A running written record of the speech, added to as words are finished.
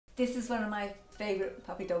This is one of my favourite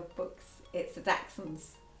puppy dog books. It's the Dachshunds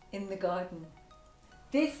in the Garden.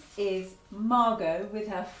 This is Margo with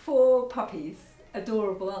her 4 puppies.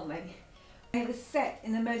 Adorable, aren't they? It was set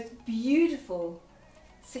in the most beautiful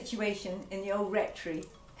situation in the Old Rectory.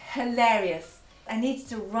 Hilarious. I needed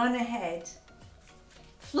to run ahead,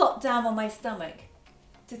 flop down on my stomach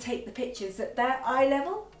to take the pictures at their eye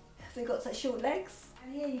level. They've got such short legs.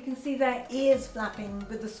 And here you can see their ears flapping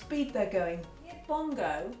with the speed they're going. Here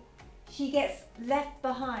Bongo, she gets left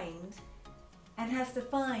behind and has to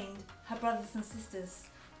find her brothers and sisters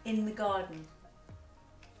in the garden.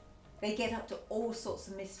 They get up to all sorts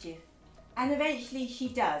of mischief. And eventually she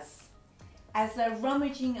does, as they're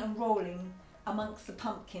rummaging and rolling amongst the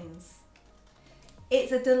pumpkins.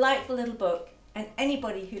 It's a delightful little book, and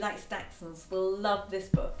anybody who likes Dachshunds will love this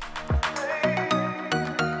book.